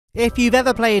If you've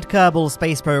ever played Kerbal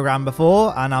Space Program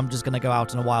before, and I'm just going to go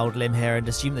out on a wild limb here and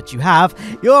assume that you have,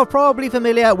 you're probably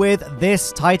familiar with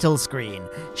this title screen,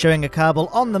 showing a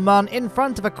Kerbal on the MÜN in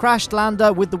front of a crashed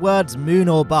lander with the words MÜN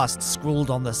OR BUST scrawled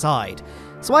on the side.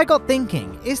 So I got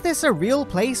thinking, is this a real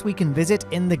place we can visit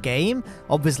in the game?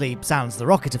 Obviously, sans the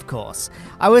rocket, of course.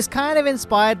 I was kind of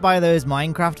inspired by those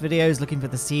Minecraft videos looking for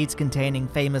the seeds containing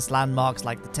famous landmarks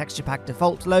like the texture pack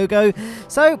default logo,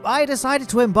 so I decided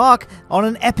to embark on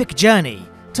an epic journey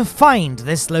to find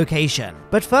this location.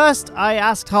 But first, I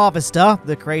asked Harvester,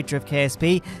 the creator of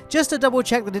KSP, just to double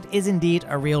check that it is indeed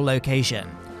a real location.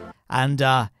 And,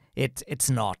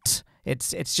 it's not.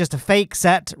 It's just a fake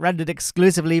set rendered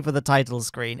exclusively for the title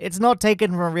screen. It's not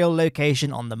taken from a real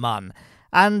location on the MÜN.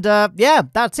 And yeah,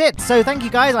 that's it. So thank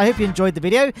you guys. I hope you enjoyed the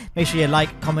video. Make sure you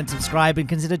like, comment, subscribe, and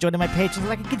consider joining my Patreon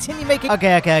so I can continue making...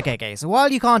 Okay. So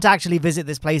while you can't actually visit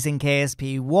this place in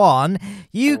KSP 1,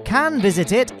 you can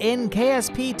visit it in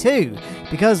KSP 2,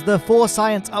 because the For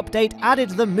Science update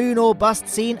added the MÜN OR BUST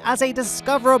scene as a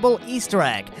discoverable Easter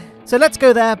egg. So let's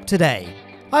go there today.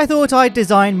 I thought I'd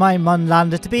design my MÜN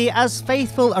lander to be as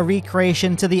faithful a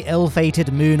recreation to the ill-fated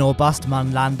MÜN OR BUST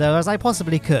MÜN lander as I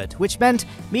possibly could, which meant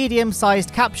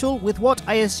medium-sized capsule with what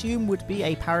I assume would be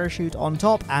a parachute on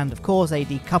top and of course a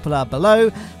decoupler below,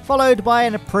 followed by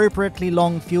an appropriately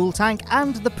long fuel tank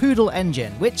and the Poodle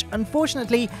engine, which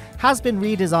unfortunately has been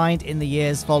redesigned in the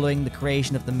years following the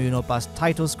creation of the MÜN OR BUST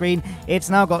title screen. It's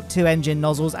now got 2 engine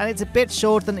nozzles and it's a bit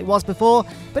shorter than it was before,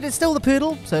 but it's still the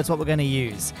Poodle, so it's what we're going to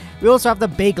use. We also have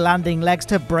the big landing legs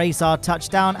to brace our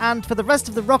touchdown, and for the rest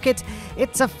of the rocket,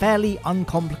 it's a fairly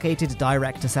uncomplicated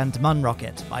direct ascent MÜN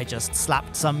rocket. I just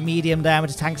slapped some medium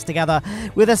diameter tanks together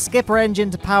with a skipper engine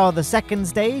to power the second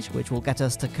stage, which will get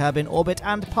us to Kerbin orbit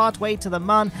and partway to the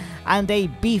MÜN, and a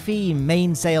beefy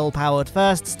mainsail powered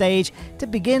first stage to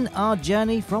begin our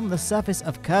journey from the surface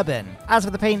of Kerbin. As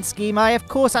for the paint scheme, I of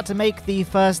course had to make the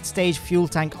first stage fuel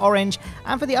tank orange,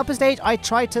 and for the upper stage I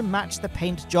tried to match the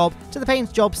paint job to the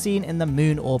paint job seen in the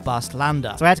MÜN OR BUST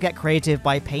lander. So I had to get creative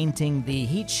by painting the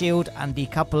heat shield and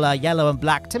decoupler yellow and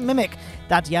black to mimic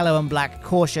that yellow and black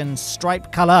caution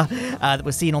stripe colour that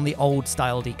was seen on the old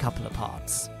style decoupler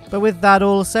parts. But with that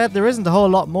all said, there isn't a whole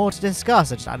lot more to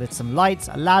discuss. I just added some lights,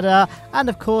 a ladder, and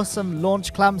of course some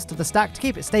launch clamps to the stack to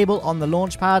keep it stable on the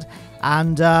launch pad.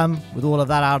 And with all of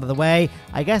that out of the way,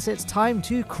 I guess it's time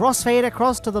to crossfade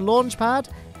across to the launch pad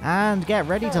and get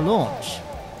ready to launch.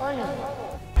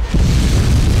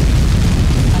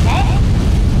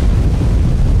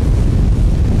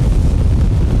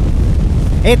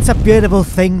 It's a beautiful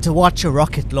thing to watch a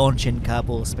rocket launch in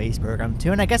Kerbal Space Program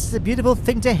 2, and I guess it's a beautiful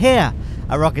thing to hear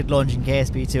a rocket launch in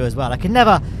KSP 2 as well. I can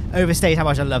never overstate how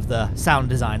much I love the sound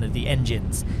design of the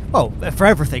engines. Well, for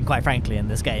everything, quite frankly, in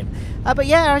this game. But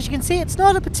yeah, as you can see, it's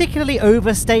not a particularly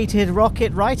overstated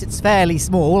rocket, right? It's fairly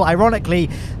small. Ironically,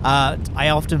 I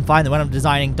often find that when I'm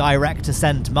designing direct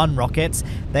ascent MÜN rockets,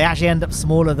 they actually end up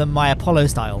smaller than my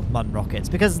Apollo-style MÜN rockets,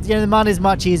 because, you know, the MÜN is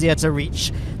much easier to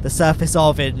reach the surface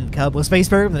of in Kerbal Space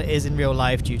Program than it is in real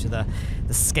life due to the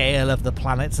scale of the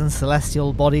planets and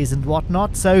celestial bodies and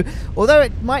whatnot. So although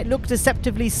it might look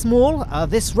deceptively small,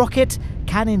 this rocket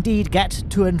can indeed get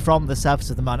to and from the surface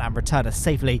of the MÜN and return us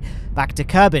safely back to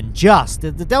Kerbin.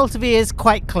 The Delta V is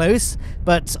quite close,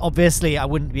 but obviously I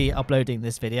wouldn't be uploading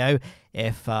this video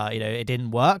if you know, it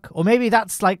didn't work. Or maybe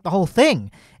that's like the whole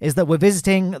thing, is that we're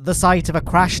visiting the site of a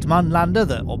crashed MÜN lander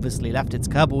that obviously left its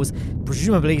Kerbals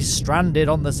presumably stranded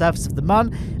on the surface of the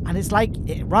MÜN, and it's like,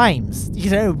 it rhymes, you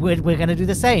know, we're going to do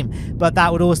the same, but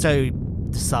that would also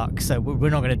suck, so we're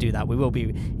not going to do that. We will be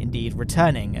indeed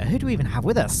returning. Who do we even have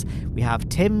with us? We have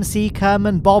Tim C.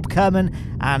 Kerman, Bob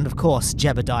Kerman, and of course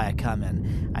Jebediah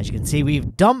Kerman. As you can see,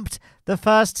 we've dumped the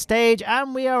first stage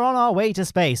and we are on our way to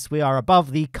space. We are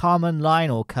above the Kármán line,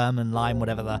 or Kerman line,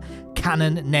 whatever the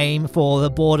canon name for the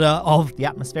border of the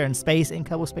atmosphere and space in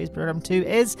Kerbal Space Program 2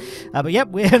 is. But yep,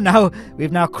 we've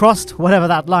now crossed whatever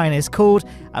that line is called,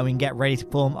 and we can get ready to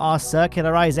perform our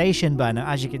circularization burn.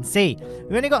 Now, as you can see,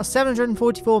 we've only got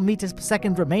 744 meters per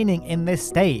second remaining in this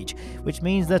stage, which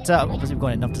means that obviously we've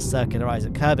got enough to circularize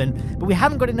at Kerbin, but we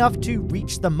haven't got enough to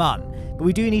reach the MÜN. But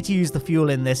we do need to use the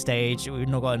fuel in this stage. We've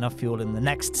not got enough fuel in the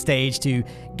next stage to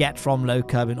get from low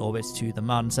Kerbin orbits to the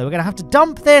MÜN. So we're going to have to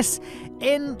dump this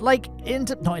in, like,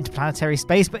 not interplanetary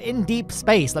space, but in deep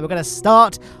space. Like, we're going to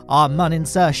start our MÜN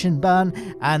insertion burn,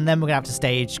 and then we're going to have to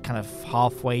stage kind of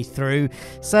halfway through.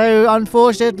 So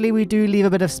unfortunately, we do leave a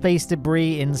bit of space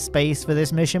debris in space for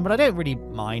this mission, but I don't really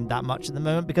mind that much at the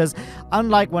moment, because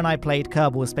unlike when I played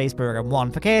Kerbal Space Program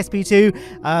 1 for KSP 2,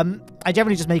 I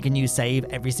generally just make a new save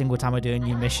every single time I do do a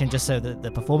new mission just so that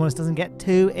the performance doesn't get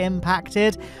too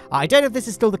impacted. I don't know if this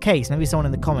is still the case. Maybe someone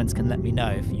in the comments can let me know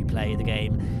if you play the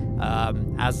game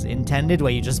as intended,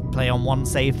 where you just play on one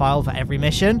save file for every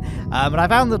mission. But I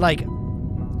found that, like,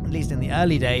 at least in the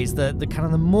early days, the kind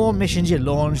of the more missions you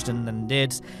launched and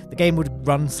did, the game would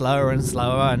run slower and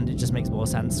slower, and it just makes more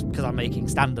sense, because I'm making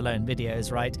standalone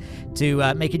videos, right,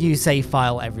 to make a new save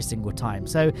file every single time.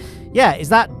 So yeah, is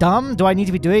that dumb? Do I need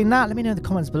to be doing that? Let me know in the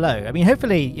comments below. I mean,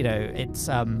 hopefully, you know, it's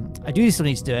I do still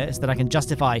need to do it so that I can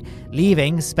justify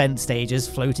leaving spent stages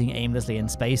floating aimlessly in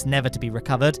space, never to be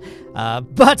recovered,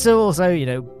 but also, you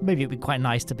know, maybe it'd be quite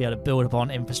nice to be able to build upon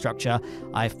infrastructure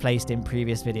I've placed in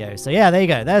previous videos. So yeah, there you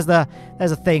go.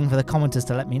 There's a thing for the commenters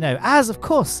to let me know, as of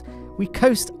course we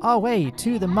coast our way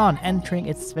to the MUN, entering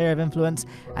its sphere of influence,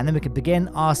 and then we can begin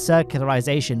our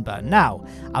circularization burn. Now,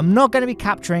 I'm not going to be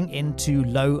capturing into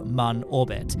low MUN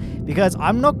orbit, because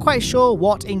I'm not quite sure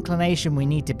what inclination we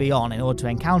need to be on in order to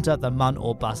encounter the MUN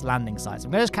or bust landing sites. I'm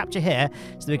going to just capture here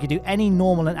so that we can do any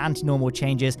normal and anti-normal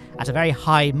changes at a very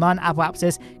high MUN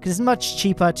apoapsis, because it's much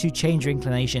cheaper to change your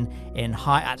inclination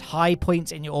at high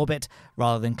points in your orbit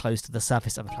rather than close to the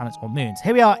surface of a planet or moon. So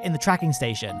here we are in the tracking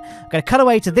station. I'm going to cut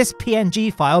away to this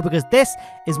PNG file, because this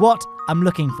is what I'm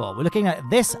looking for. We're looking at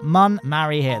this MUN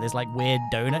Mari here, this like weird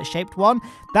donut shaped one.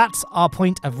 That's our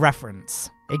point of reference.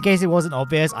 In case it wasn't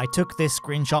obvious, I took this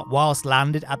screenshot whilst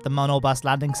landed at the MUN or bust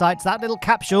landing site. So that little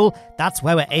capsule, that's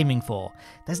where we're aiming for.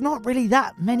 There's not really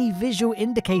that many visual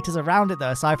indicators around it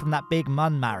though, aside from that big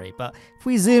MUN Mari, but if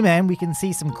we zoom in, we can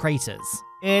see some craters.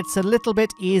 It's a little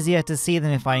bit easier to see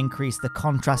them if I increase the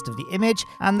contrast of the image,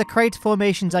 and the crater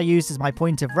formations I used as my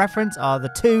point of reference are the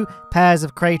two pairs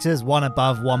of craters, one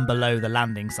above, one below the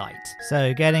landing site.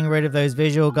 So getting rid of those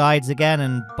visual guides again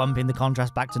and bumping the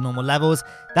contrast back to normal levels,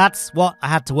 that's what I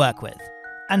had to work with.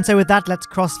 And so with that, let's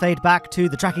crossfade back to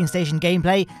the tracking station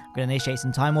gameplay. I'm going to initiate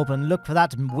some time warp and look for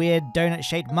that weird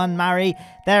donut-shaped MUN Mari.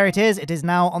 There it is. It is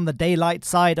now on the daylight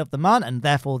side of the MUN, and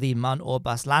therefore the MUN or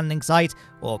bust landing site,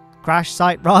 or crash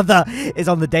site rather, is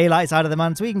on the daylight side of the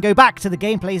MUN. So we can go back to the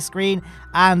gameplay screen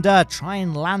and try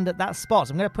and land at that spot.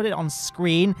 I'm going to put it on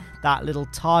screen, that little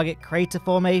target crater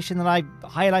formation that I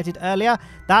highlighted earlier.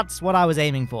 That's what I was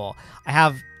aiming for. I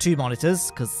have two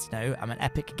monitors because, you know, I'm an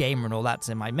epic gamer and all that,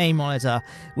 so my main monitor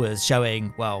was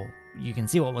showing, well, you can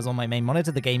see what was on my main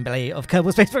monitor, the gameplay of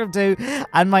Kerbal Space Program 2,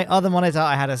 and my other monitor,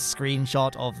 I had a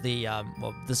screenshot of the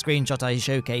screenshot I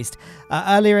showcased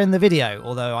earlier in the video,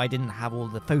 although I didn't have all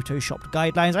the photoshopped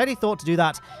guidelines. I only thought to do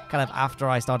that kind of after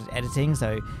I started editing,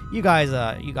 so you guys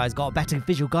got a better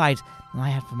visual guide than I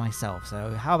had for myself.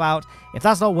 So how about, if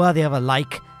that's not worthy of a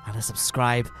like and a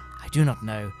subscribe, I do not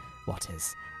know what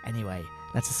is. Anyway,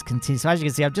 let's just continue. So as you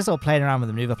can see, I'm just sort of playing around with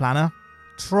the maneuver planner,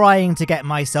 trying to get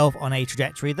myself on a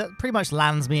trajectory that pretty much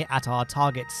lands me at our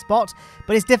target spot,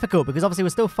 but it's difficult because obviously we're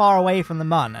still far away from the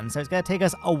MUN, and so it's going to take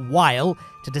us a while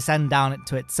to descend down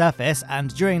to its surface,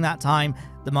 and during that time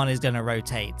the MUN is going to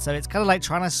rotate. So it's kind of like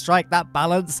trying to strike that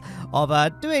balance of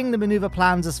doing the maneuver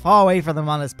plans as far away from the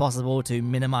MUN as possible to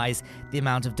minimize the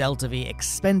amount of delta V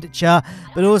expenditure,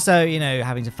 but also, you know,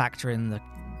 having to factor in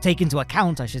take into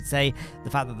account, I should say, the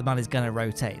fact that the MUN is going to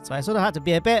rotate. So I sort of had to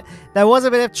be there was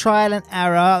a bit of trial and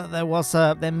error.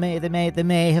 There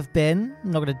may have been,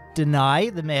 I'm not going to deny,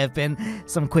 there may have been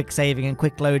some quick saving and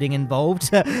quick loading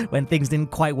involved when things didn't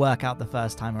quite work out the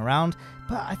first time around.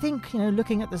 But I think, you know,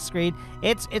 looking at the screen,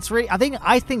 it's really,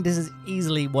 I think this is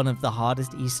easily one of the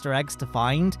hardest Easter eggs to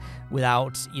find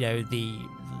without, you know, the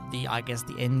I guess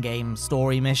the in-game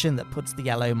story mission that puts the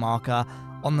yellow marker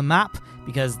on the map,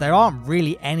 because there aren't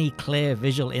really any clear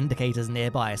visual indicators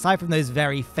nearby, aside from those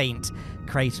very faint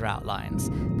crater outlines.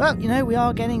 But, you know, we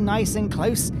are getting nice and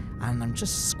close, and I'm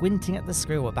just squinting at the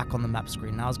screen. We're back on the map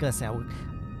screen now. I was going to say,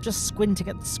 just squinting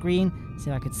at the screen, see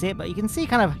if I could see it, but you can see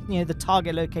kind of, you know, the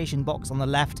target location box on the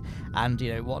left and,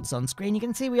 you know, what's on screen. You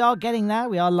can see we are getting there,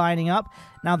 we are lining up.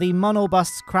 Now the MUN or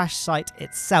bust crash site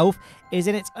itself is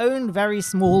in its own very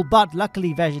small but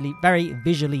luckily very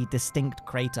visually distinct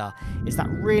crater. It's that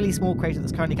really small crater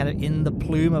that's currently kind of in the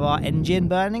plume of our engine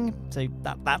burning, so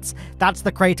that's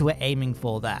the crater we're aiming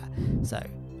for there. So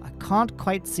can't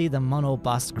quite see the MUN or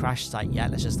bust crash site yet.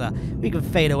 Let's just we can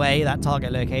fade away that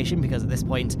target location, because at this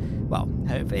point, well,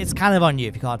 it's kind of on you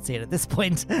if you can't see it at this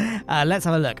point. Let's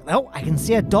have a look. Oh, I can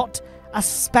see a dot, a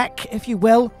speck, if you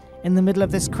will, in the middle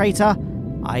of this crater.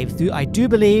 I do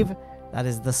believe That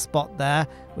is the spot there.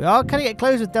 We are cutting it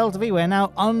close with delta V. We're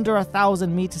now under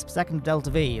 1,000 meters per second of delta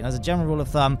V. And as a general rule of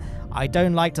thumb, I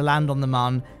don't like to land on the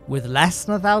MUN with less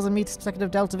than 1,000 meters per second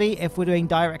of delta V if we're doing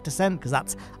direct descent, because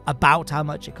that's about how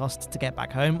much it costs to get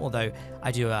back home. Although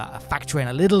I do factor in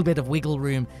a little bit of wiggle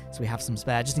room so we have some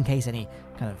spare, just in case any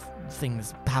kind of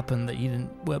things happen that you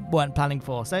weren't planning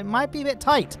for. So it might be a bit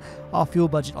tight, our fuel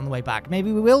budget on the way back.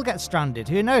 Maybe we will get stranded.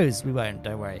 Who knows? We won't,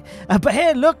 don't worry. But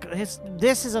here, look,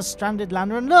 this is a stranded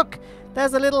lander, and look,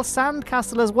 there's a little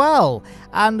sandcastle as well.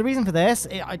 And the reason for this,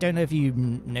 I don't know if you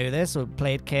know this or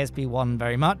played KSP 1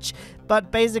 very much,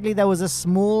 but basically there was a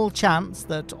small chance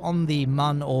that on the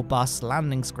MUN or bust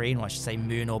landing screen, or I should say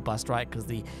MÜN or bust, right, because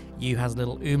the U has a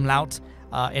little umlaut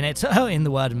in it, in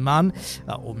the word MUN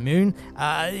or MÜN,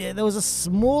 there was a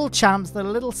small chance that a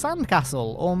little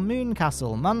sandcastle or MÜN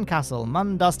castle,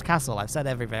 MUN dust castle, I've said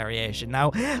every variation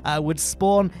now, would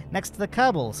spawn next to the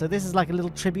Kerbal. So this is like a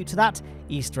little tribute to that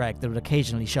Easter egg that would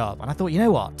occasionally show up. And I thought, you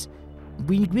know what,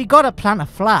 we got to plant a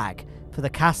flag for the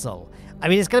castle. I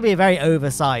mean, it's going to be a very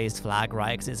oversized flag,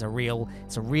 right? Because it's a real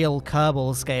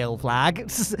Kerbal scale flag,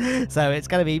 so it's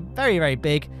going to be very, very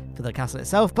big for the castle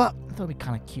itself, but I thought it'd be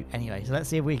kind of cute anyway. So let's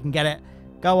see if we can get it.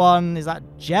 Go on. Is that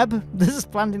Jeb? This is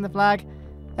planting the flag.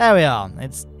 There we are.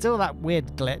 It's still that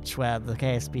weird glitch where the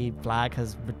KSP flag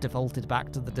has defaulted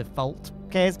back to the default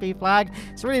KSP flag.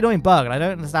 It's a really annoying bug, and I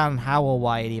don't understand how or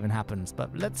why it even happens.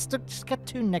 But let's just get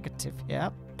too negative here.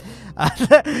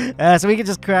 So we can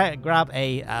just grab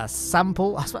a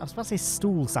sample. I was about to say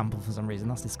stool sample for some reason.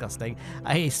 That's disgusting.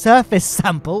 A surface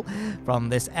sample from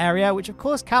this area, which of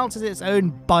course counts as its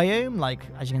own biome. Like,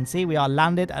 as you can see, we are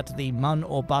landed at the MUN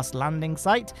or bust landing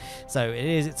site. So it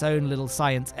is its own little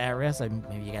science area. So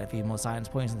maybe you get a few more science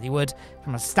points than you would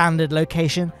from a standard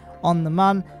location on the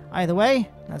MUN. Either way,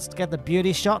 let's get the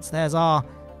beauty shots. There's our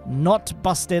not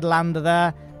busted lander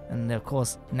there. And of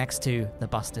course, next to the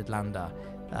busted lander.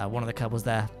 One of the Kerbals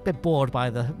there, a bit bored by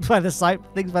the site.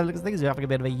 Things by the looks of things, we're having a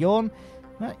bit of a yawn.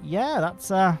 Yeah, that's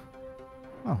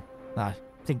well, I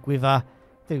think we've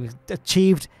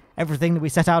achieved everything that we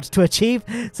set out to achieve.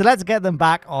 So let's get them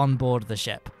back on board the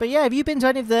ship. But yeah, have you been to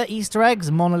any of the Easter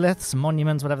eggs, monoliths,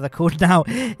 monuments, whatever they're called now,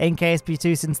 in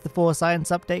KSP2 since the 4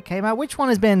 Science update came out? Which one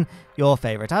has been your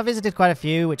favourite? I've visited quite a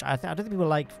few, which I don't think people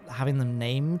like having them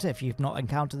named if you've not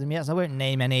encountered them yet, so I won't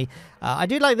name any. I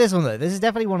do like this one though. This is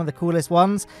definitely one of the coolest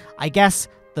ones. I guess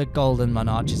the Golden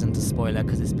Monarch isn't a spoiler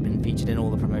because it's been featured in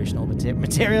all the promotional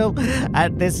material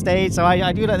at this stage. So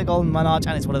I do like the Golden Monarch,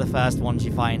 and it's one of the first ones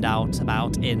you find out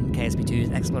about in KSP2's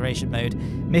exploration mode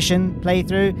mission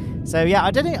playthrough. So yeah,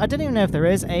 I don't even know if there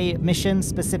is a mission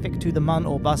specific to the MUN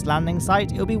or bust landing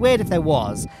site. It would be weird if there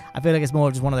was. I feel like it's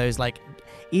more just one of those like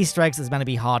Easter eggs that's meant to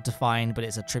be hard to find, but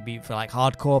it's a tribute for like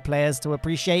hardcore players to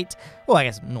appreciate. Well, I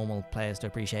guess normal players to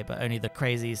appreciate, but only the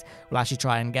crazies will actually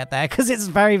try and get there because it's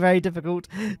very, very difficult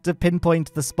to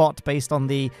pinpoint the spot based on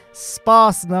the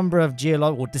sparse number of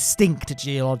distinct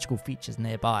geological features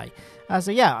nearby. So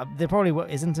yeah, there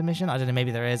probably isn't a mission. I don't know,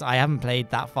 maybe there is. I haven't played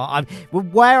that far.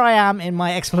 Where I am in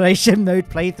my exploration mode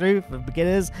playthrough for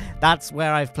beginners, that's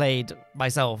where I've played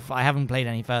myself. I haven't played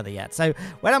any further yet. So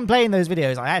when I'm playing those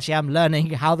videos, I actually am learning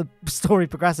how the story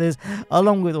progresses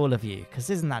along with all of you, because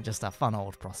isn't that just a fun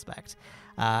old prospect?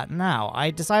 Now, I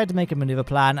decided to make a maneuver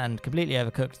plan and completely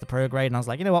overcooked the prograde, and I was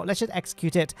like, you know what, let's just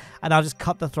execute it, and I'll just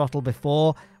cut the throttle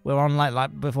before we're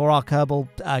on, before our Kerbal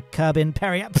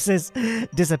periapsis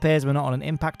disappears. We're not on an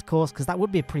impact course, because that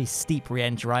would be a pretty steep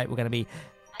re-entry, right? We're going to be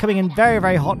coming in very,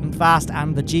 very hot and fast,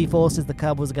 and the G-forces the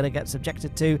Kerbals are going to get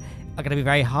subjected to are going to be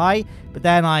very high, but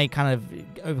then I kind of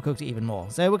overcooked it even more.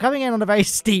 So we're coming in on a very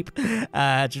steep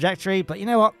trajectory, but you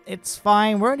know what? It's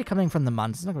fine. We're only coming from the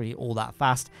MUN, so it's not going to be all that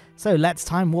fast. So let's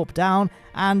time warp down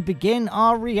and begin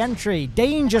our re-entry.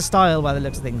 Danger style by the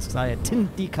looks of things, because I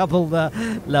didn't decouple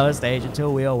the lower stage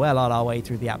until we were well on our way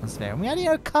through the atmosphere. And we had,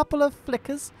 a couple of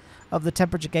flickers of the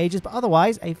temperature gauges, but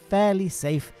otherwise a fairly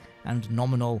safe and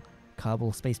nominal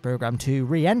Kerbal Space Program 2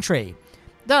 re-entry.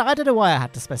 I don't know why I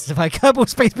had to specify Kerbal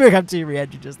Space Program 2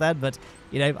 re-entry just then, but,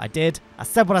 I did. I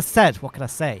said what I said. What can I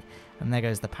say? And there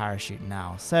goes the parachute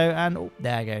now. So, and oh,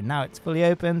 there you go. Now it's fully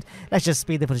opened. Let's just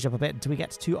speed the footage up a bit until we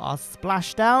get to our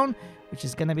splashdown, which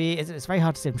is going to be, it's very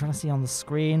hard to see. I'm trying to see on the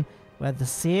screen where the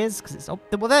sea is, because it's, well,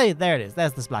 there it is.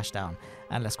 There's the splashdown.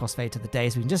 And let's crossfade to the day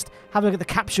so we can just have a look at the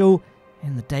capsule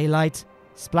in the daylight.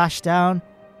 Splashdown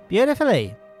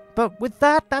beautifully. But with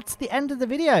that, that's the end of the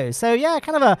video. So yeah,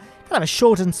 kind of a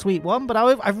short and sweet one, but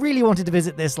I really wanted to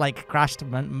visit this like crashed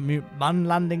MUN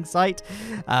landing site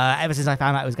ever since I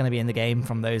found out it was going to be in the game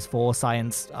from those 4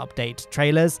 science update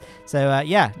trailers. So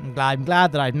yeah, I'm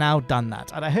glad that I've now done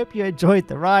that, and I hope you enjoyed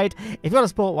the ride. If you want to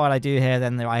support what I do here,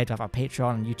 then I have a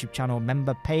Patreon and YouTube channel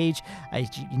member page.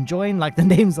 You can join, like the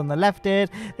names on the left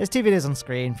did. There's 2 videos on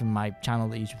screen from my channel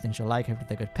that YouTube thinks you'll like. Hopefully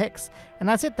they're good picks. And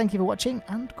that's it. Thank you for watching,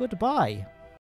 and goodbye.